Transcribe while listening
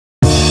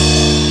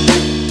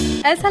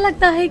ऐसा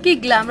लगता है कि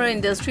ग्लैमर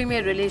इंडस्ट्री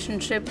में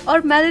रिलेशनशिप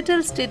और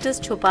मैरिटल स्टेटस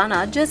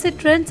छुपाना जैसे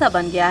ट्रेंड सा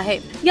बन गया है।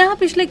 यहाँ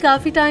पिछले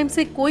काफी टाइम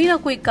से कोई ना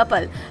कोई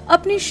कपल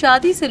अपनी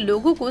शादी से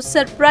लोगों को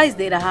सरप्राइज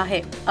दे रहा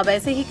है। अब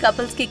ऐसे ही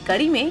कपल्स की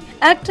कड़ी में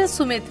एक्टर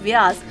सुमित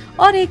व्यास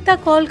और एकता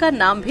कौल का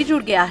नाम भी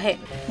जुड़ गया है।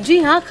 जी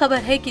हाँ, खबर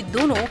है कि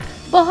दोनों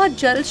बहुत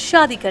जल्द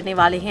शादी करने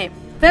वाले हैं।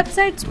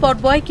 वेबसाइट स्पॉट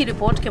बॉय की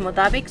रिपोर्ट के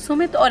मुताबिक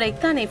सुमित और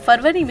एकता ने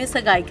फरवरी में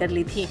सगाई कर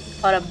ली थी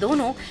और अब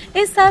दोनों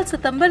इस साल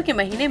सितंबर के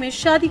महीने में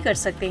शादी कर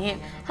सकते हैं।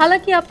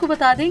 हालांकि आपको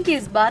बता दें कि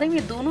इस बारे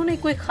में दोनों ने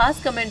कोई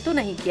खास कमेंट तो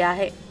नहीं किया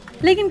है,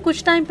 लेकिन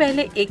कुछ टाइम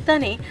पहले एकता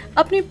ने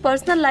अपनी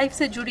पर्सनल लाइफ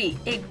से जुड़ी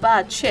एक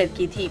बात शेयर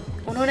की थी।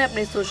 उन्होंने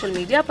अपने सोशल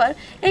मीडिया पर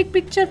एक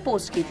पिक्चर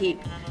पोस्ट की थी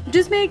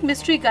जिसमें एक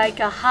मिस्ट्री गाय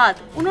का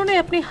हाथ उन्होंने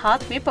अपने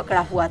हाथ में पकड़ा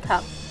हुआ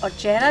था और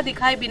चेहरा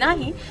दिखाए बिना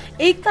ही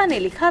एकता ने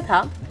लिखा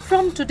था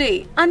फ्रॉम टुडे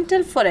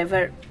अंटिल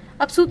फॉरएवर।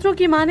 अब सूत्रों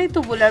की माने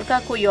तो वो लड़का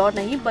कोई और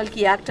नहीं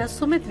बल्कि एक्टर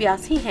सुमित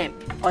व्यास ही हैं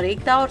और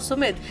एकता और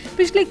सुमित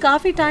पिछले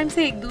काफी टाइम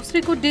से एक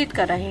दूसरे को डेट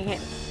कर रहे हैं।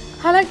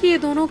 हालांकि ये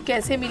दोनों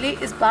कैसे मिले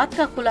इस बात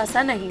का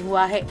खुलासा नहीं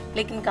हुआ है,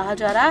 लेकिन कहा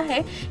जा रहा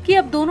है कि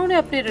अब दोनों ने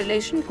अपने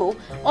रिलेशन को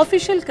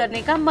ऑफिशियल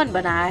करने का मन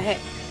बनाया है।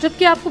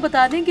 जबकि आपको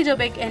बता दें कि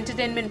जब एक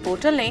एंटरटेनमेंट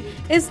पोर्टल ने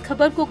इस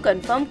खबर को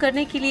कंफर्म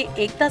करने के लिए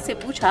एकता से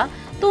पूछा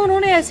तो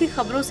उन्होंने ऐसी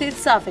खबरों से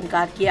साफ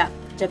इनकार किया,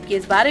 जबकि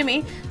इस बारे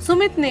में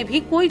सुमित ने भी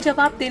कोई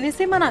जवाब देने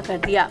से मना कर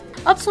दिया।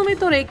 अब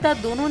सुमित और एकता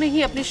दोनों ने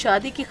ही अपनी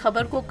शादी की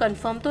खबर को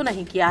कंफर्म तो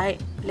नहीं किया है,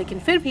 लेकिन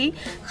फिर भी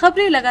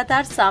खबरें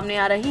लगातार सामने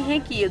आ रही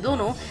हैं कि ये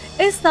दोनों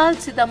इस साल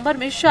सितंबर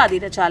में शादी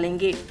रचा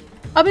लेंगे।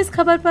 अब इस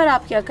खबर पर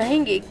आप क्या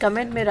कहेंगे,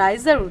 कमेंट में राय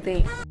जरूर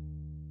दें।